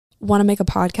Want to make a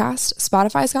podcast?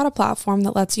 Spotify's got a platform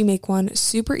that lets you make one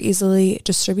super easily,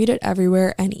 distribute it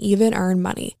everywhere, and even earn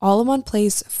money, all in one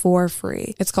place for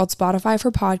free. It's called Spotify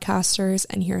for Podcasters,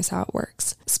 and here's how it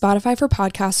works. Spotify for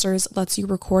Podcasters lets you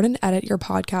record and edit your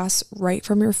podcasts right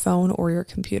from your phone or your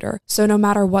computer. So no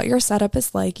matter what your setup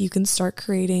is like, you can start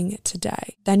creating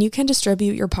today. Then you can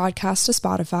distribute your podcast to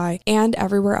Spotify and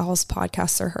everywhere else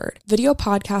podcasts are heard. Video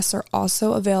podcasts are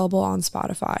also available on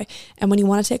Spotify, and when you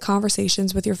want to take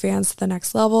conversations with your fans to the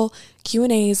next level,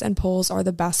 Q&As and polls are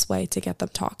the best way to get them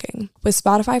talking. With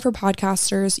Spotify for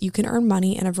Podcasters, you can earn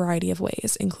money in a variety of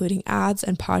ways, including ads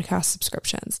and podcast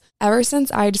subscriptions. Ever since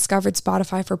I discovered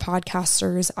Spotify for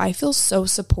Podcasters, I feel so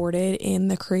supported in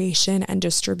the creation and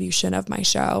distribution of my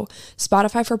show.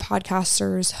 Spotify for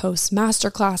Podcasters hosts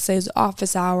masterclasses,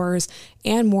 office hours,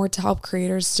 and more to help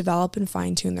creators develop and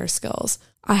fine-tune their skills.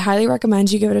 I highly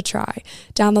recommend you give it a try.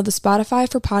 Download the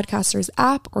Spotify for Podcasters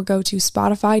app or go to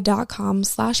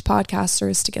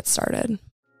spotify.com/podcasters to get started.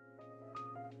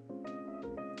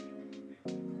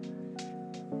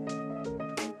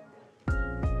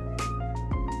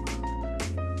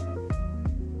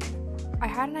 I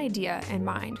had an idea in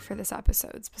mind for this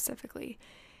episode specifically,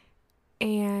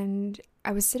 and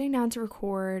I was sitting down to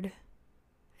record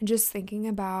and just thinking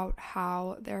about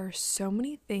how there are so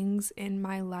many things in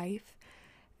my life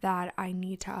that I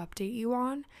need to update you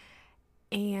on,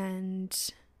 and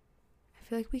I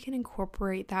feel like we can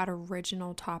incorporate that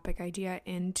original topic idea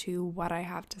into what I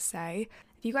have to say.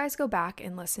 If you guys go back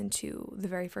and listen to the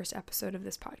very first episode of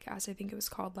this podcast, I think it was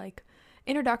called like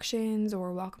Introductions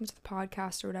or Welcome to the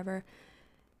Podcast or whatever,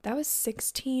 that was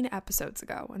 16 episodes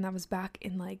ago, and that was back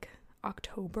in like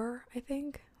October, I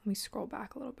think. Let me scroll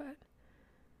back a little bit.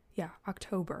 Yeah,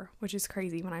 October, which is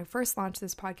crazy, when I first launched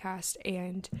this podcast.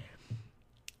 And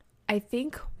I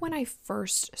think when I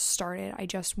first started, I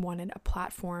just wanted a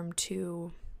platform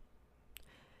to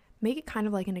make it kind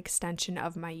of like an extension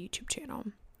of my YouTube channel.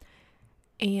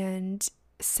 And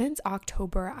since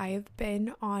October, I have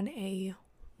been on a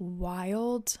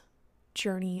wild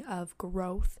journey of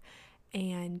growth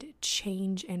and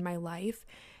change in my life.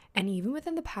 And even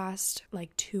within the past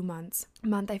like 2 months,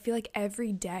 I feel like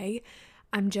every day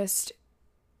I'm just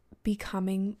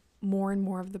becoming more and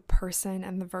more of the person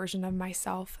and the version of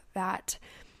myself that,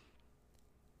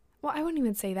 well, I wouldn't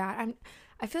even say that.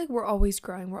 I feel like we're always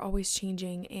growing, we're always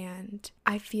changing, and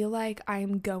I feel like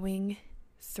I'm going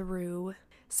through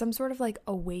some sort of like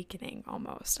awakening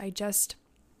almost. I just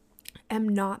am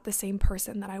not the same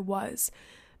person that I was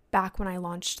back when I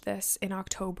launched this in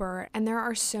October, and there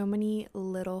are so many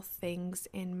little things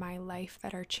in my life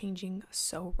that are changing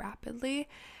so rapidly.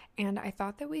 And I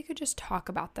thought that we could just talk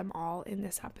about them all in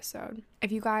this episode.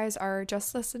 If you guys are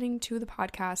just listening to the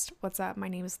podcast, what's up? My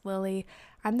name is Lily.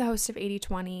 I'm the host of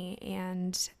 80/20,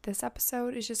 and this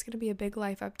episode is just going to be a big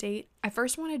life update. I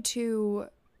first wanted to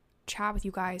chat with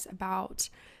you guys about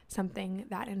something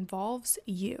that involves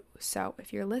you. So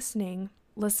if you're listening,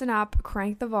 listen up,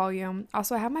 crank the volume.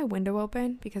 Also, I have my window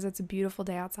open because it's a beautiful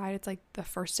day outside. It's like the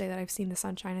first day that I've seen the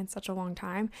sunshine in such a long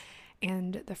time.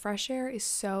 And the fresh air is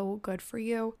so good for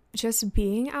you. Just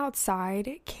being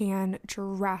outside can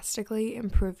drastically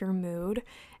improve your mood.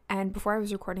 And before I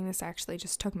was recording this, I actually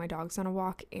just took my dogs on a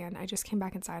walk, and I just came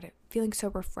back inside feeling so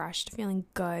refreshed, feeling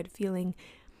good, feeling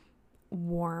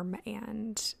warm,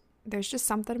 and there's just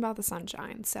something about the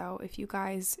sunshine. So if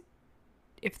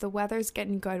the weather's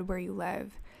getting good where you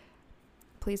live,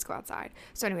 please go outside.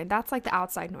 So anyway, that's like the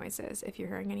outside noises. If you're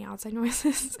hearing any outside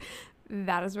noises,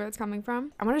 that is where it's coming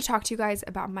from. I want to talk to you guys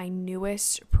about my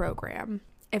newest program.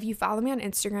 If you follow me on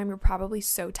Instagram, you're probably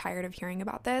so tired of hearing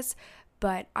about this,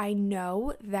 but I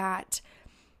know that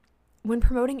when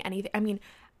promoting anything,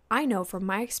 I know from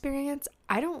my experience,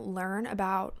 I don't learn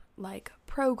about like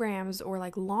programs or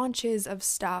like launches of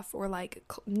stuff or like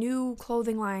new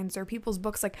clothing lines or people's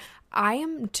books. Like, I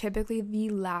am typically the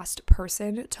last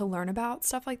person to learn about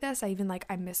stuff like this. I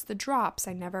miss the drops.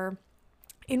 I never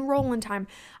enroll in time.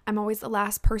 I'm always the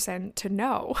last person to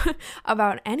know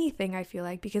about anything, I feel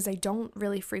like, because I don't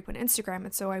really frequent Instagram.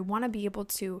 And so I want to be able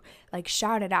to like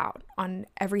shout it out on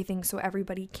everything so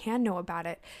everybody can know about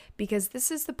it, because this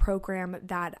is the program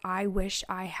that I wish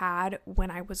I had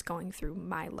when I was going through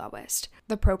my lowest.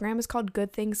 The program is called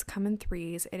Good Things Come in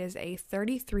Threes. It is a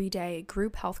 33-day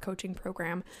group health coaching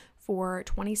program for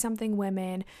 20-something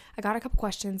women. I got a couple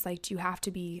questions like, do you have to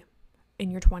be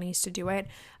in your 20s to do it?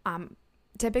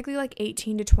 Typically like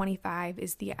 18 to 25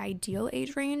 is the ideal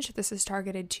age range. This is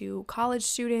targeted to college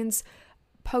students,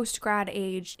 post-grad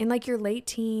age. In like your late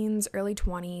teens, early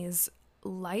 20s,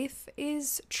 life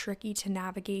is tricky to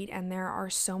navigate, and there are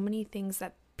so many things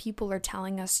that people are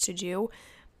telling us to do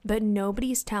but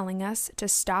nobody's telling us to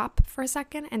stop for a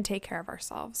second and take care of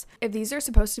ourselves. If these are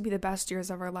supposed to be the best years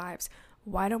of our lives,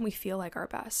 why don't we feel like our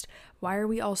best? Why are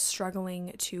we all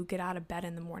struggling to get out of bed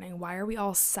in the morning? Why are we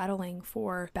all settling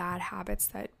for bad habits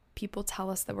that people tell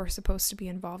us that we're supposed to be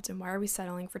involved in? Why are we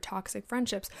settling for toxic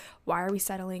friendships? Why are we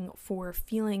settling for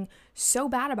feeling so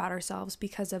bad about ourselves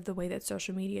because of the way that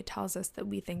social media tells us that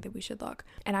we think that we should look?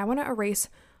 And I want to erase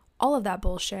all of that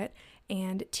bullshit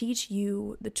and teach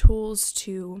you the tools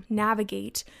to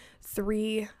navigate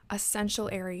 3 essential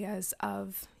areas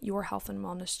of your health and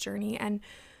wellness journey. And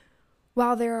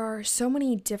while there are so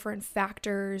many different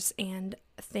factors and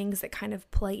things that kind of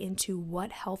play into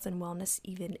what health and wellness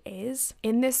even is,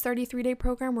 in this 33-day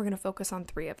program, we're going to focus on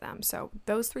 3 of them. So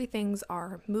those 3 things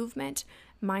are movement,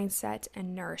 mindset,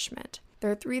 and nourishment. There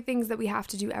are 3 things that we have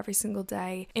to do every single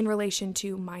day in relation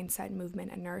to mindset,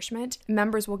 movement, and nourishment.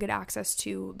 Members will get access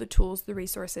to the tools, the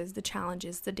resources, the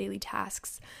challenges, the daily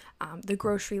tasks, the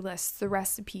grocery lists, the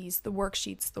recipes, the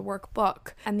worksheets, the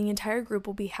workbook, and the entire group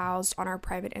will be housed on our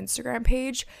private Instagram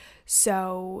page.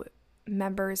 So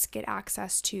members get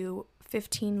access to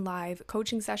 15 live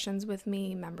coaching sessions with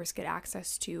me. Members get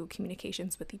access to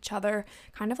communications with each other,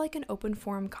 kind of like an open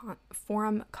forum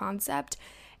concept,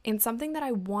 and something that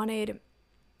I wanted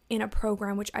in a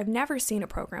program, which I've never seen a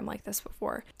program like this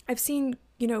before. I've seen,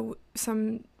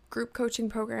 some group coaching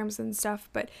programs and stuff,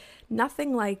 but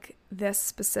nothing like this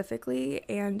specifically.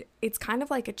 And it's kind of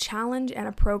like a challenge and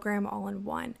a program all in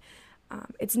one.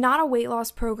 It's not a weight loss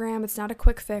program. It's not a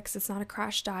quick fix. It's not a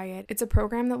crash diet. It's a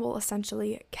program that will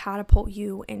essentially catapult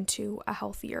you into a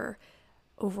healthier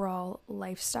overall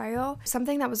lifestyle.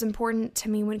 Something that was important to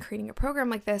me when creating a program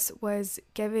like this was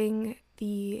giving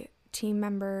the team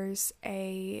members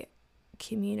a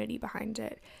community behind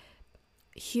it.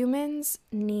 Humans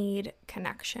need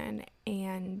connection,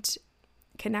 and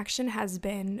connection has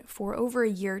been for over a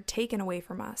year taken away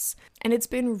from us. And it's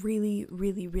been really,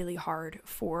 really, really hard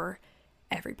for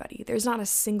everybody. There's not a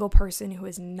single person who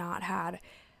has not had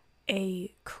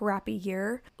a crappy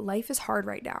year. Life is hard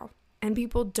right now, and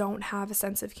people don't have a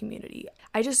sense of community.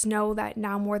 I just know that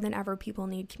now more than ever, people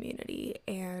need community,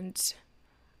 and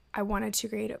I wanted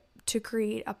to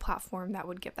create a platform that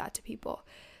would give that to people.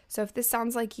 So if this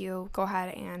sounds like you, go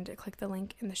ahead and click the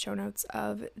link in the show notes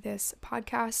of this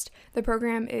podcast. The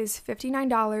program is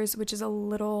 $59, which is a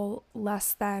little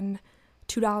less than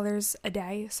 $2 a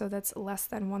day. So that's less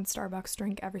than 1 Starbucks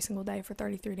drink every single day for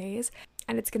 33 days.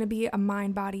 And it's going to be a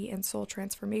mind, body, and soul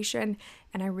transformation.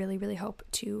 And I really, really hope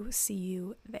to see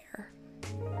you there.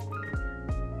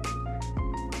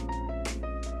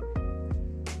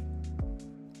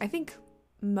 I think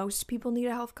most people need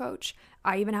a health coach.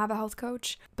 I even have a health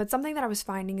coach. But something that I was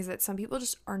finding is that some people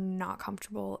just are not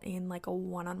comfortable in like a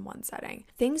one-on-one setting.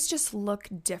 Things just look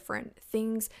different.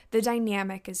 The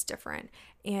dynamic is different,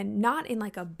 and not in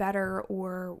like a better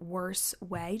or worse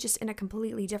way, just in a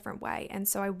completely different way. And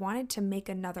so I wanted to make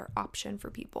another option for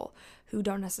people who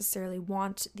don't necessarily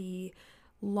want the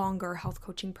longer health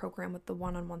coaching program with the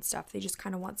one-on-one stuff. They just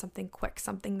kind of want something quick,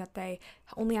 something that they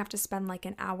only have to spend like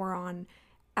an hour on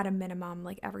at a minimum,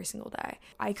 like every single day.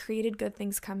 I created Good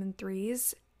Things Come in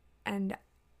Threes, and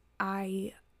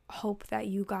I hope that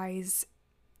you guys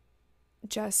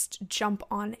just jump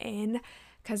on in,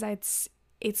 because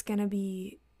it's gonna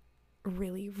be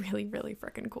really, really, really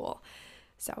freaking cool.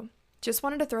 So just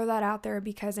wanted to throw that out there,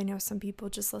 because I know some people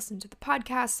just listen to the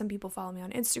podcast, some people follow me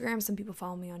on Instagram, some people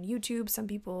follow me on YouTube, some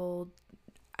people,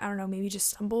 I don't know, maybe just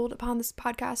stumbled upon this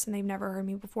podcast and they've never heard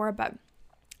me before. But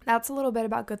that's a little bit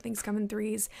about Good Things Come in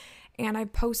Threes. And I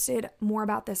posted more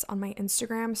about this on my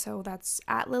Instagram. So that's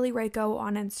at LilyRaco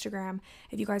on Instagram.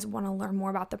 If you guys want to learn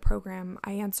more about the program,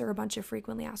 I answer a bunch of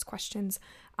frequently asked questions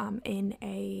in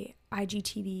a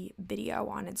IGTV video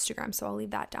on Instagram. So I'll leave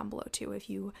that down below too. If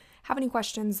you have any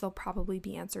questions, they'll probably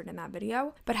be answered in that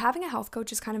video. But having a health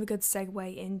coach is kind of a good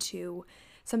segue into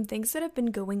some things that have been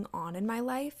going on in my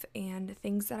life and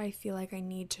things that I feel like I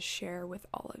need to share with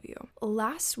all of you.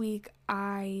 Last week,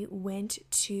 I went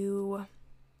to,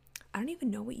 I don't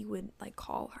even know what you would like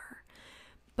call her,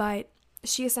 but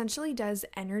she essentially does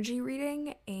energy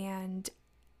reading and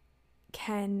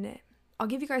I'll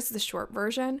give you guys the short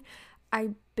version.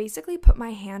 I basically put my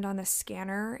hand on a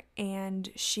scanner and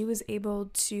she was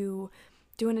able to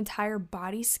do an entire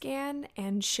body scan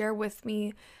and share with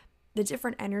me the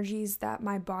different energies that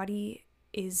my body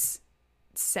is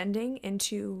sending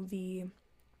into the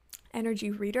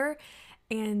energy reader,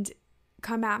 and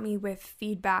come at me with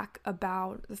feedback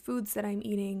about the foods that I'm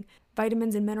eating,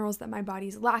 vitamins and minerals that my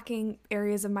body's lacking,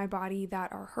 areas of my body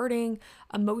that are hurting,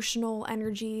 emotional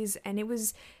energies. And it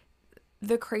was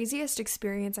the craziest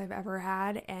experience I've ever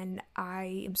had, and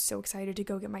I am so excited to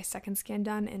go get my second scan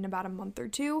done in about a month or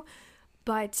two.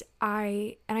 But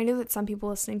I know that some people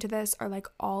listening to this are like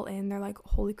all in. They're like,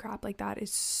 holy crap, like that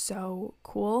is so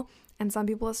cool. And some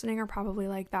people listening are probably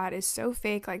like, that is so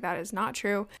fake, like that is not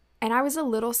true. And I was a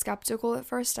little skeptical at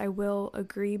first, I will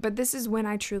agree, but this is when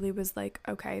I truly was like,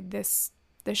 okay, this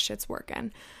shit's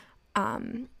working.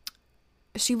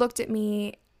 She looked at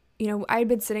me, you know, I had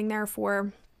been sitting there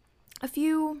for a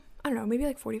few, I don't know, maybe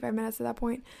like 45 minutes at that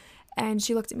point. And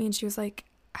she looked at me and she was like,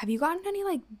 have you gotten any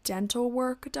like dental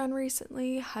work done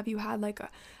recently? Have you had like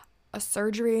a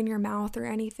surgery in your mouth or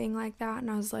anything like that?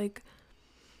 And I was like,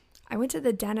 I went to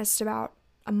the dentist about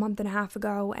a month and a half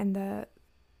ago, and the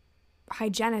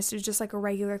hygienist, was just like a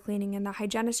regular cleaning, and the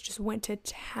hygienist just went to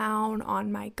town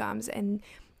on my gums and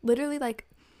literally like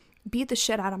beat the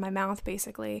shit out of my mouth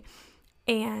basically.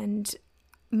 And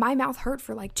my mouth hurt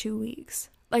for like 2 weeks.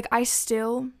 Like I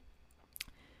still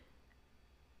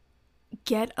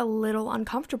get a little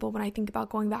uncomfortable when I think about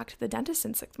going back to the dentist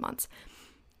in 6 months.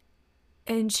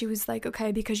 And she was like,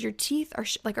 okay, because your teeth are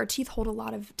like, our teeth hold a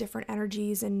lot of different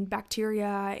energies and bacteria,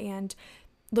 and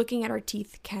looking at our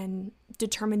teeth can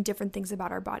determine different things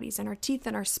about our bodies, and our teeth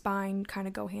and our spine kind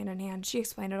of go hand in hand. She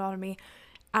explained it all to me.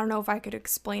 I don't know if I could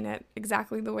explain it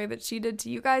exactly the way that she did to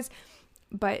you guys,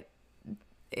 but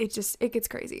it gets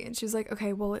crazy. And she was like,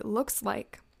 okay, well, it looks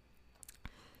like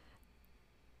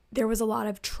there was a lot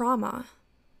of trauma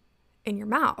in your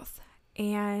mouth,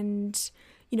 and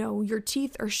you know, your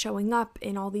teeth are showing up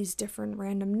in all these different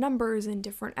random numbers and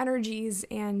different energies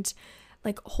and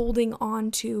like holding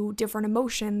on to different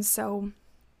emotions. So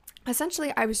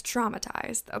essentially I was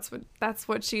traumatized. That's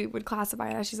what she would classify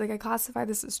it as. She's like, I classify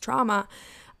this as trauma.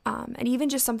 And even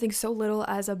just something so little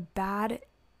as a bad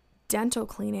dental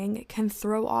cleaning can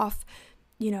throw off,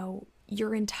 you know,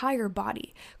 your entire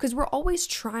body, because we're always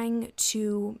trying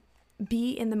to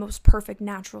be in the most perfect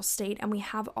natural state, and we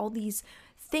have all these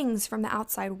things from the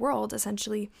outside world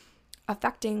essentially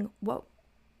affecting what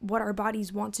our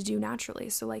bodies want to do naturally.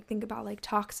 So like think about like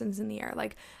toxins in the air.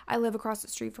 Like I live across the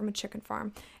street from a chicken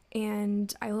farm,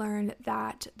 and I learned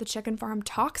that the chicken farm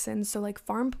toxins, so like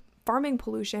farming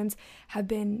pollutions, have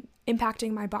been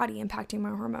impacting my body, impacting my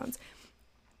hormones.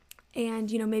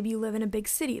 And, you know, maybe you live in a big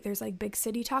city. There's like big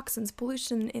city toxins,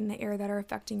 pollution in the air that are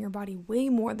affecting your body way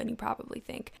more than you probably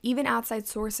think. Even outside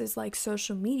sources like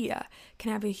social media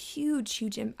can have a huge,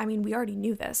 I mean, we already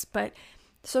knew this, but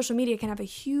social media can have a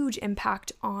huge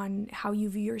impact on how you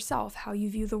view yourself, how you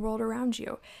view the world around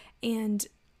you. And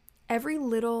every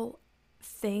little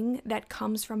thing that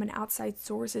comes from an outside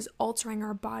source is altering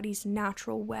our body's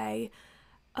natural way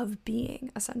of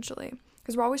being, essentially.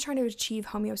 Because we're always trying to achieve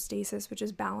homeostasis, which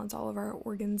is balance, all of our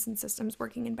organs and systems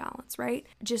working in balance, right?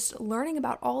 Just learning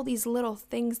about all these little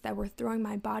things that were throwing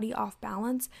my body off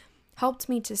balance helped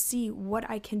me to see what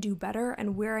I can do better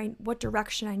and what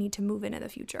direction I need to move in the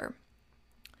future.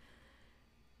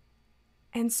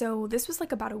 And so this was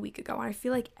like about a week ago, and I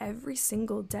feel like every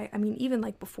single day, I mean, even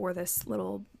like before this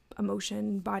little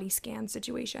emotion body scan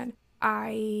situation,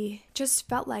 I just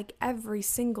felt like every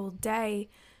single day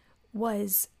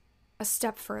was a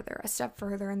step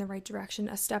further in the right direction,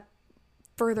 a step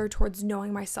further towards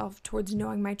knowing myself, towards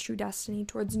knowing my true destiny,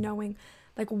 towards knowing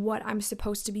like what I'm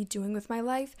supposed to be doing with my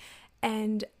life.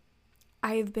 And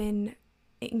I have been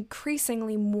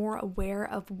increasingly more aware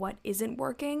of what isn't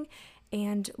working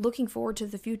and looking forward to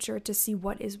the future to see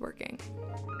what is working.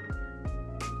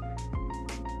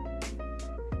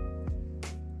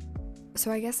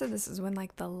 So I guess that this is when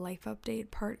like the life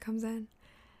update part comes in.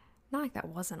 Not like that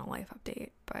wasn't a life update,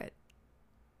 but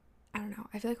I don't know.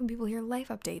 I feel like when people hear life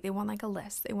update, they want like a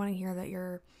list. They want to hear that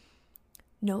you're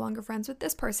no longer friends with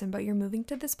this person, but you're moving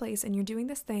to this place and you're doing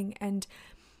this thing. And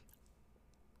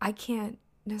I can't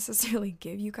necessarily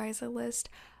give you guys a list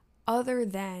other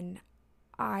than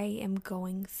I am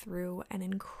going through an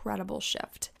incredible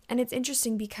shift. And it's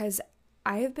interesting because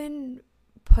I have been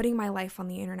putting my life on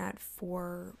the internet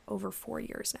for over 4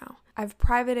 years now. I've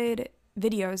privated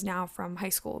videos now from high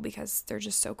school because they're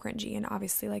just so cringy, and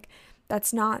obviously like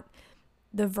that's not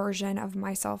the version of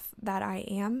myself that I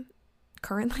am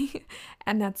currently,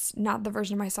 and that's not the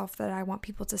version of myself that I want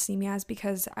people to see me as,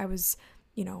 because I was,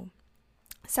 you know,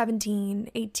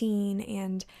 17, 18,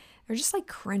 and they're just like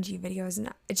cringy videos, and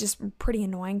it's just pretty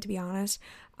annoying, to be honest.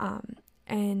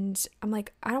 And I'm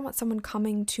like, I don't want someone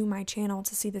coming to my channel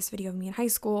to see this video of me in high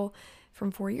school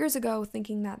from 4 years ago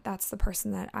thinking that that's the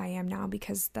person that I am now,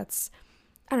 because that's,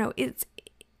 I don't know,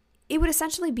 it would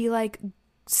essentially be like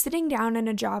sitting down in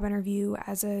a job interview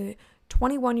as a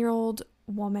 21-year-old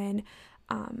woman,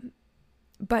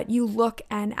 but you look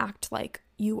and act like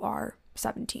you are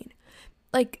 17.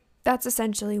 Like, that's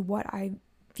essentially what I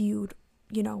viewed,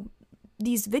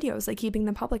 these videos, like keeping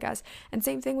them public as. And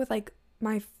same thing with like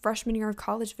my freshman year of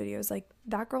college videos. Like,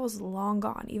 that girl is long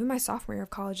gone. Even my sophomore year of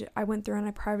college, I went through and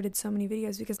I privated so many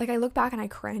videos because like I look back and I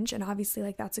cringe, and obviously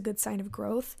like that's a good sign of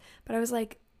growth. But I was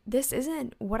like, this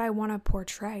isn't what I want to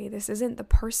portray. This isn't the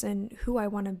person who I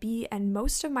want to be. And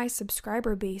most of my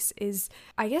subscriber base is,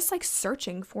 I guess, like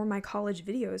searching for my college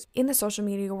videos. In the social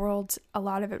media world, a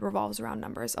lot of it revolves around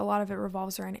numbers. A lot of it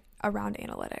revolves around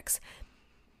analytics.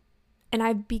 And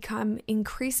I've become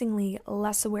increasingly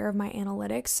less aware of my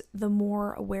analytics the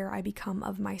more aware I become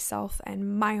of myself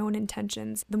and my own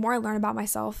intentions. The more I learn about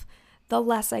myself, the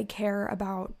less I care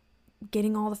about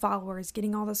getting all the followers,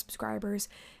 getting all the subscribers,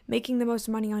 making the most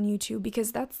money on YouTube,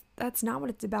 because that's not what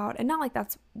it's about. And not like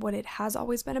that's what it has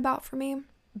always been about for me.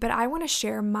 But I want to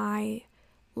share my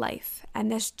life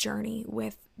and this journey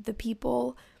with the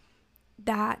people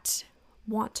that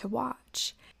want to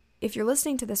watch. If you're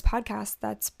listening to this podcast,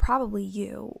 that's probably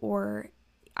you, or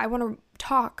I want to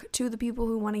talk to the people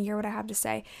who want to hear what I have to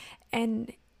say.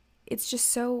 And it's just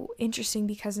so interesting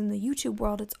because in the YouTube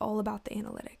world, it's all about the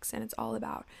analytics, and it's all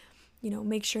about,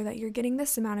 make sure that you're getting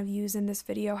this amount of views, and this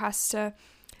video has to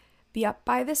be up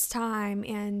by this time.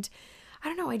 And I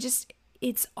don't know,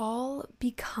 it's all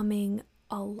becoming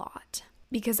a lot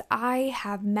because I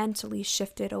have mentally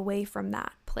shifted away from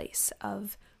that place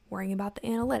of worrying about the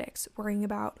analytics, worrying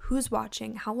about who's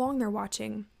watching, how long they're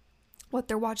watching, what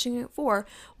they're watching it for,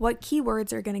 what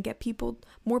keywords are going to get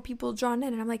more people drawn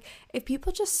in. And I'm like, if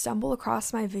people just stumble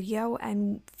across my video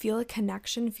and feel a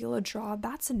connection, feel a draw,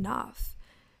 that's enough.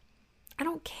 I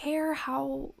don't care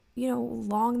how,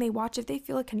 long they watch. If they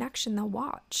feel a connection, they'll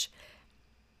watch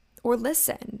or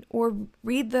listen or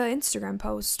read the Instagram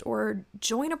post or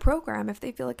join a program. If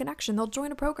they feel a connection, they'll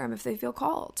join a program if they feel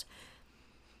called.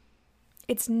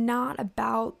 It's not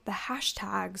about the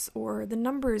hashtags or the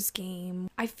numbers game.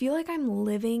 I feel like I'm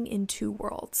living in two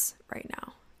worlds right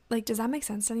now. Like, does that make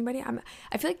sense to anybody?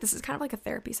 I feel like this is kind of like a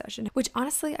therapy session, which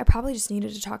honestly, I probably just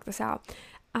needed to talk this out.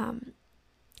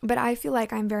 But I feel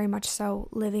like I'm very much so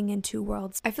living in two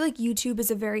worlds. I feel like YouTube is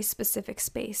a very specific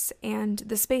space, and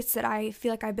the space that I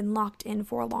feel like I've been locked in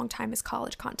for a long time is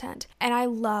college content. And I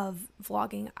love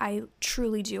vlogging. I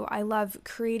truly do. I love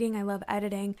creating. I love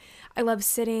editing. I love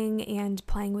sitting and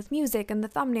playing with music and the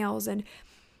thumbnails, and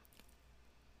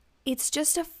it's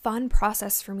just a fun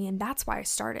process for me, and that's why I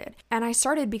started. And I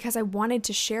started because I wanted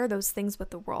to share those things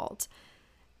with the world.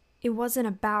 It wasn't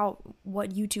about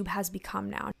what YouTube has become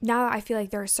now. Now I feel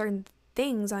like there are certain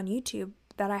things on YouTube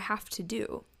that I have to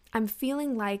do. I'm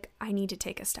feeling like I need to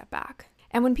take a step back.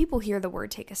 And when people hear the word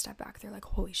take a step back, they're like,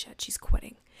 holy shit, she's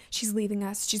quitting. She's leaving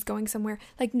us. She's going somewhere.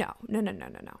 Like, no.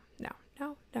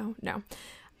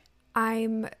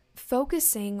 I'm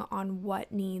focusing on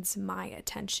what needs my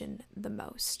attention the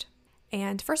most.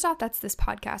 And first off, that's this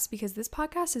podcast, because this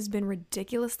podcast has been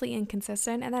ridiculously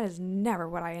inconsistent, and that is never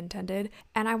what I intended.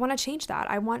 And I want to change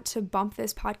that. I want to bump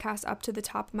this podcast up to the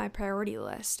top of my priority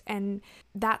list. And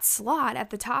that slot at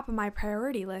the top of my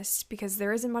priority list, because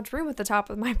there isn't much room at the top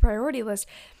of my priority list,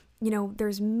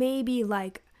 there's maybe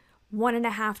like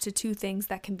 1.5 to 2 things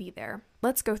that can be there.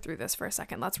 Let's go through this for a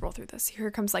second. Let's roll through this.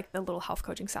 Here comes like the little health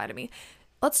coaching side of me.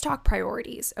 Let's talk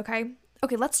priorities, okay?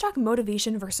 Okay, let's talk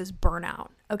motivation versus burnout,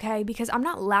 okay? Because I'm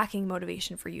not lacking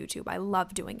motivation for YouTube. I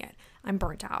love doing it. I'm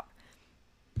burnt out.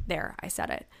 There, I said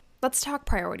it. Let's talk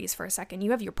priorities for a second. You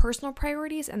have your personal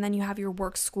priorities, and then you have your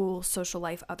work, school, social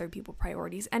life, other people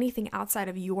priorities. Anything outside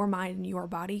of your mind and your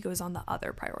body goes on the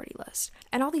other priority list.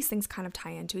 And all these things kind of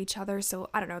tie into each other. So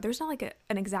I don't know, there's not like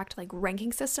an exact like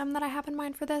ranking system that I have in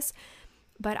mind for this,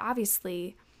 but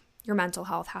obviously your mental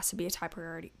health has to be a top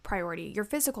priority. Your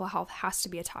physical health has to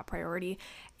be a top priority.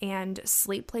 And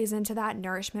sleep plays into that.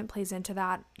 Nourishment plays into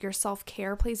that. Your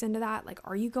self-care plays into that. Like,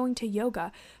 are you going to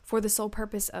yoga for the sole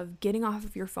purpose of getting off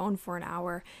of your phone for an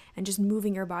hour and just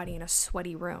moving your body in a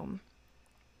sweaty room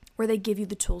where they give you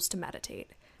the tools to meditate?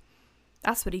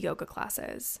 That's what a yoga class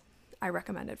is. I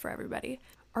recommend it for everybody.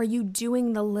 Are you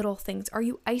doing the little things? Are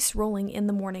you ice rolling in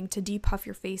the morning to depuff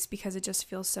your face because it just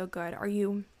feels so good? Are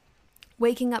you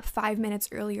waking up 5 minutes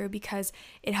earlier because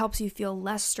it helps you feel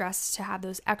less stressed to have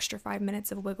those extra 5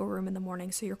 minutes of wiggle room in the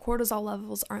morning so your cortisol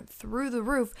levels aren't through the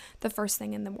roof the first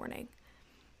thing in the morning?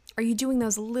 Are you doing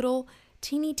those little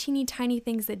teeny tiny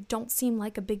things that don't seem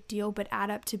like a big deal but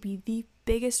add up to be the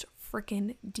biggest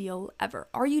freaking deal ever?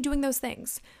 Are you doing those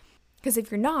things? Because if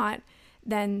you're not,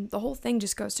 then the whole thing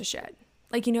just goes to shit.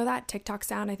 Like, you know that TikTok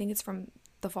sound? I think it's from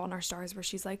The Fault in Our Stars, where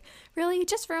she's like, really, you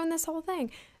just ruined this whole thing.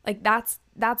 Like, that's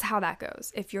how that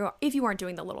goes if you aren't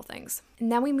doing the little things. And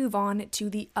then we move on to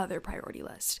the other priority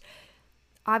list.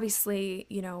 Obviously,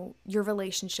 your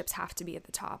relationships have to be at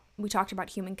the top. We talked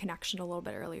about human connection a little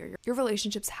bit earlier. Your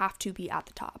relationships have to be at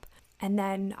the top. And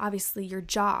then obviously your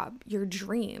job, your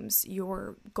dreams,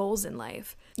 your goals in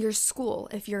life, your school,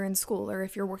 if you're in school or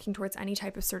if you're working towards any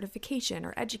type of certification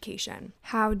or education.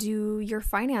 How do your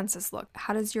finances look?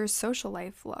 How does your social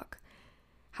life look?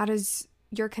 How does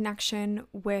your connection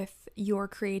with your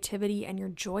creativity and your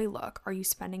joy look? Are you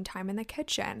spending time in the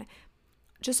kitchen?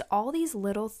 Just all these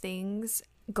little things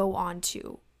go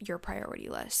onto your priority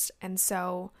list. And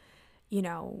so,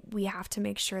 we have to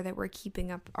make sure that we're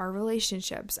keeping up our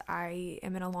relationships. I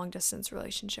am in a long distance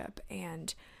relationship,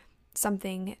 and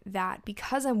something that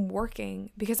because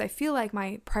I feel like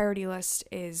my priority list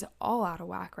is all out of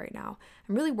whack right now,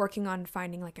 I'm really working on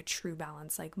finding like a true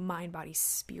balance, like mind, body,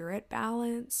 spirit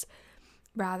balance,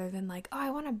 rather than like, oh, I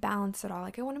want to balance it all.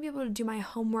 Like I want to be able to do my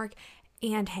homework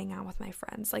and hang out with my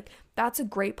friends. Like that's a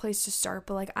great place to start.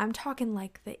 But like, I'm talking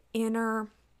like the inner,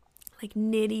 like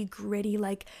nitty gritty,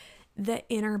 like the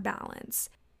inner balance.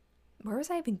 Where was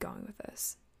I even going with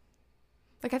this?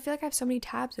 Like, I feel like I have so many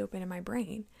tabs open in my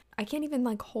brain. I can't even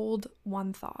like hold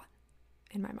one thought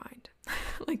in my mind.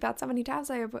 Like that's how many tabs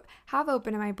I have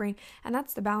open in my brain. And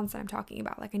that's the balance that I'm talking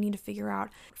about. Like I need to figure out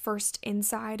first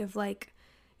inside of like,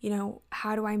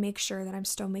 how do I make sure that I'm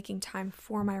still making time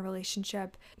for my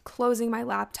relationship, closing my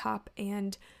laptop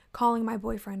and calling my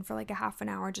boyfriend for like a half an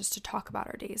hour just to talk about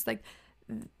our days. Like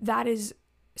that is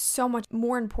so much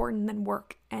more important than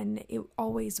work, and it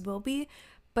always will be.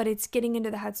 But it's getting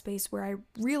into the headspace where I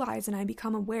realize and I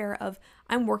become aware of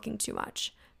I'm working too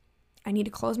much. I need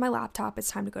to close my laptop.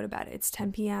 It's time to go to bed. It's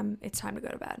 10 p.m. It's time to go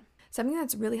to bed. Something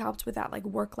that's really helped with that like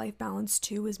work-life balance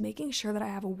too is making sure that I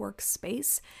have a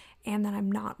workspace and that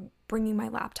I'm not bringing my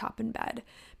laptop in bed.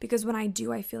 Because when I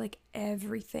do, I feel like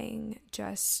everything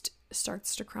just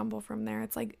starts to crumble from there.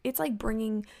 It's like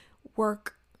bringing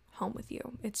work home with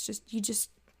you. It's just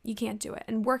you can't do it.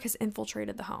 And work has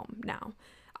infiltrated the home now,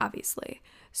 obviously.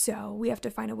 So we have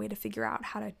to find a way to figure out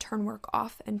how to turn work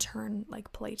off and turn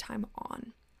like playtime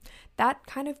on. That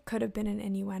kind of could have been an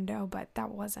innuendo, but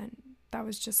that wasn't. That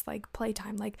was just like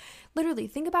playtime. Like literally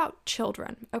think about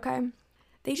children, okay?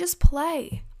 They just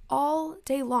play all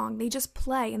day long. They just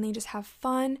play and they just have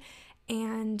fun,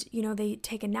 and they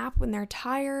take a nap when they're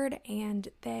tired, and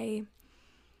they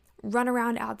run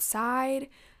around outside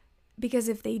because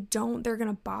if they don't, they're going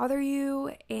to bother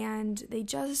you, and they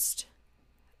just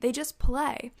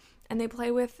play. And they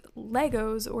play with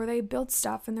Legos or they build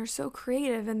stuff, and they're so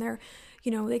creative, and they're,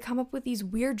 they come up with these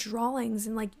weird drawings,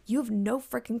 and like you have no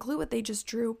freaking clue what they just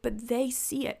drew, but they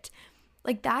see it.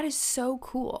 Like that is so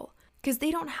cool because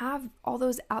they don't have all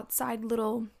those outside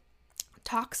little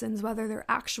toxins, whether they're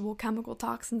actual chemical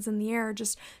toxins in the air or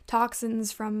just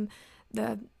toxins from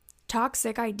the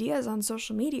toxic ideas on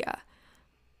social media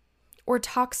or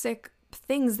toxic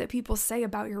things that people say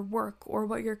about your work or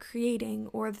what you're creating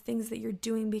or the things that you're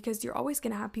doing, because you're always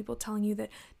going to have people telling you that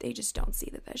they just don't see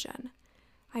the vision.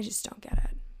 I just don't get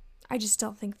it. I just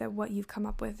don't think that what you've come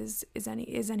up with is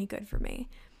any good for me.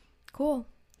 Cool.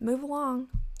 Move along.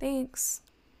 Thanks.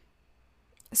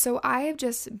 So I have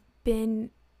just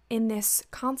been in this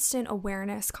constant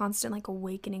awareness, constant like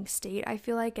awakening state, I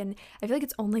feel like, and I feel like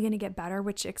it's only going to get better,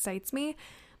 which excites me.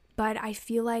 But I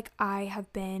feel like I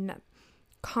have been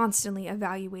constantly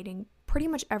evaluating pretty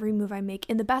much every move I make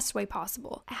in the best way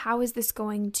possible. How is this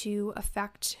going to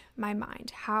affect my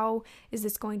mind? How is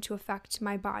this going to affect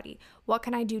my body? What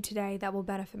can I do today that will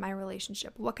benefit my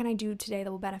relationship? What can I do today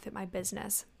that will benefit my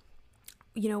business?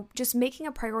 Just making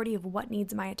a priority of what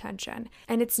needs my attention.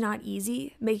 And it's not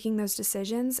easy making those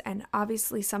decisions. And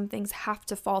obviously some things have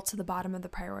to fall to the bottom of the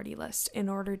priority list in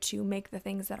order to make the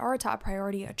things that are a top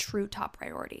priority a true top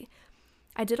priority.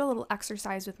 I did a little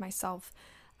exercise with myself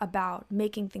about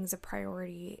making things a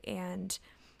priority, and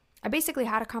I basically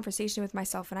had a conversation with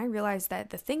myself, and I realized that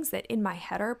the things that in my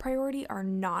head are a priority are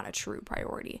not a true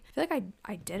priority. I feel like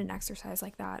I did an exercise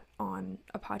like that on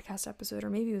a podcast episode, or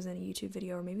maybe it was in a YouTube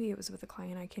video, or maybe it was with a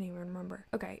client. I can't even remember.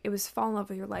 Okay, it was fall in love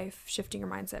with your life, shifting your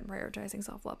mindset, and prioritizing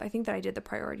self-love. I think that I did the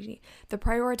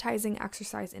prioritizing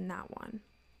exercise in that one,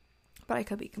 but I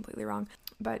could be completely wrong.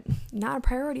 But not a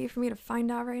priority for me to find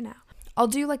out right now. I'll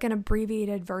do like an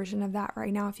abbreviated version of that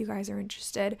right now if you guys are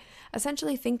interested.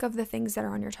 Essentially, think of the things that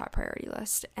are on your top priority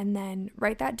list and then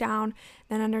write that down.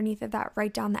 Then underneath of that,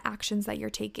 write down the actions that you're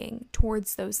taking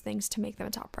towards those things to make them a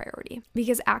top priority.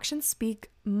 Because actions speak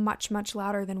much, much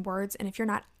louder than words. And if you're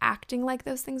not acting like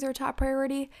those things are a top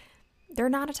priority, they're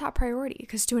not a top priority.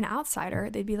 Because to an outsider,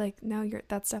 they'd be like, no,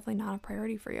 that's definitely not a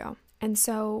priority for you. And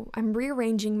so I'm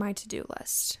rearranging my to-do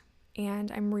list.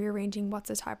 and I'm rearranging what's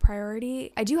a top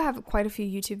priority. I do have quite a few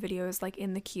YouTube videos like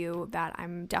in the queue that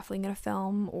I'm definitely going to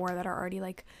film or that are already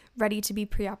like ready to be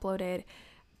pre-uploaded.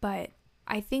 But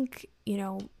I think,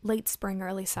 late spring,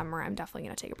 early summer, I'm definitely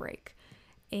going to take a break.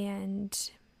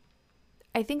 And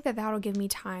I think that that'll give me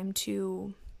time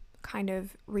to kind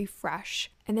of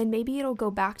refresh, and then maybe it'll go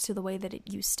back to the way that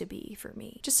it used to be for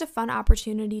me. Just a fun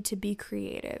opportunity to be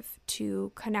creative,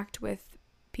 to connect with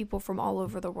people from all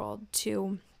over the world,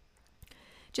 to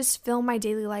just film my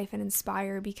daily life and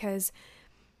inspire, because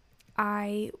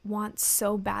I want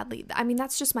so badly. I mean,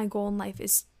 that's just my goal in life,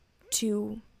 is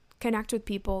to connect with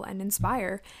people and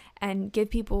inspire and give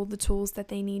people the tools that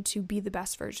they need to be the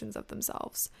best versions of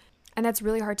themselves. And that's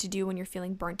really hard to do when you're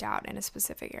feeling burnt out in a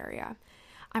specific area.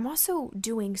 I'm also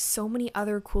doing so many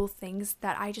other cool things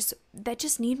that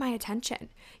just need my attention.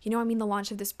 The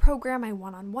launch of this program, my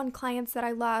one-on-one clients that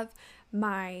I love,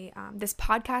 this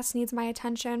podcast needs my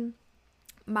attention.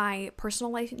 My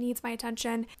personal life needs my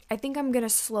attention. I think I'm going to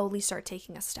slowly start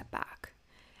taking a step back.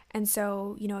 And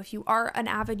so, if you are an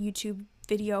avid YouTube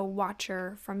video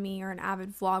watcher from me or an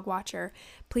avid vlog watcher,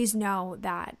 please know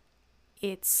that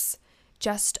it's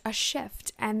just a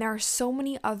shift. And there are so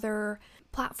many other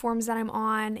platforms that I'm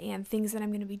on and things that I'm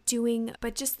going to be doing,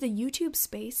 but just the YouTube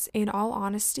space, in all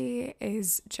honesty,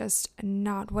 is just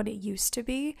not what it used to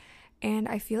be. And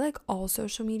I feel like all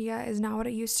social media is not what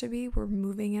it used to be. We're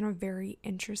moving in a very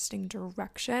interesting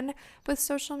direction with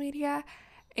social media.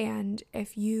 And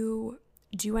if you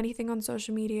do anything on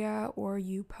social media or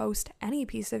you post any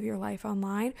piece of your life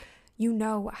online, you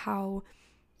know how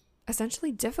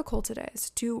essentially difficult it is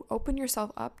to open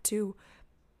yourself up to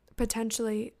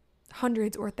potentially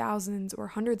hundreds or thousands or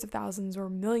hundreds of thousands or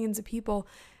millions of people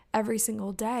every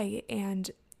single day. And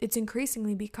it's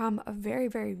increasingly become a very,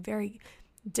 very, very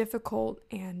difficult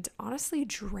and honestly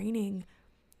draining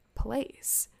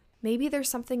place. Maybe there's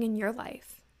something in your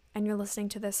life and you're listening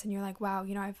to this and you're like, wow,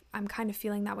 I'm kind of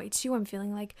feeling that way too. I'm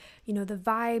feeling like, the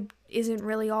vibe isn't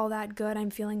really all that good. I'm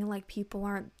feeling like people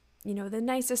aren't, the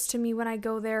nicest to me when I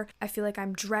go there. I feel like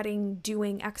I'm dreading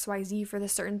doing XYZ for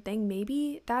this certain thing.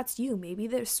 Maybe that's you. Maybe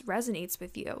this resonates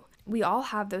with you. We all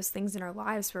have those things in our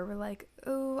lives where we're like,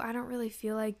 oh, I don't really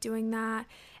feel like doing that.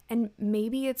 And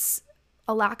maybe it's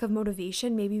a lack of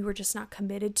motivation. Maybe we're just not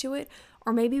committed to it.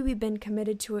 Or maybe we've been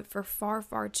committed to it for far,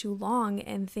 far too long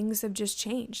and things have just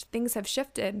changed. Things have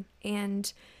shifted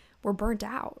and we're burnt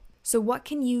out. So what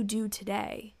can you do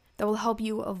today that will help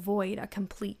you avoid a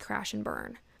complete crash and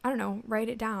burn? I don't know, write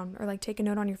it down or take a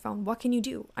note on your phone. What can you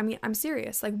do? I mean, I'm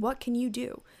serious. What can you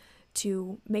do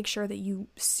to make sure that you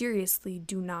seriously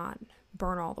do not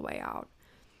burn all the way out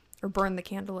or burn the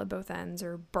candle at both ends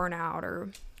or burn out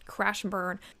or crash and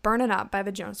burn it up by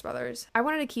the Jonas Brothers. I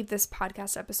wanted to keep this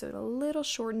podcast episode a little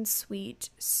short and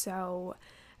sweet, so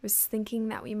I was thinking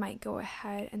that we might go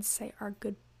ahead and say our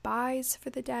goodbyes for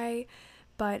the day,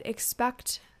 but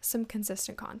expect some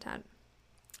consistent content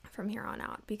from here on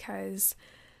out because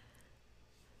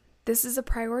this is a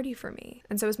priority for me,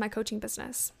 and so is my coaching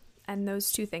business. And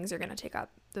those two things are going to take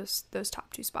up those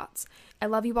top two spots. I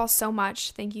love you all so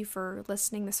much. Thank you for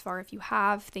listening this far if you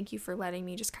have. Thank you for letting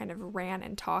me just kind of rant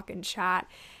and talk and chat.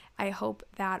 I hope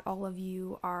that all of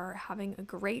you are having a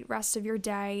great rest of your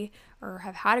day or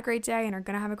have had a great day and are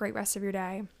going to have a great rest of your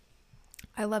day.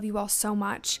 I love you all so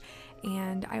much,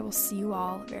 and I will see you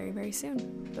all very, very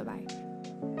soon.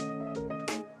 Bye-bye.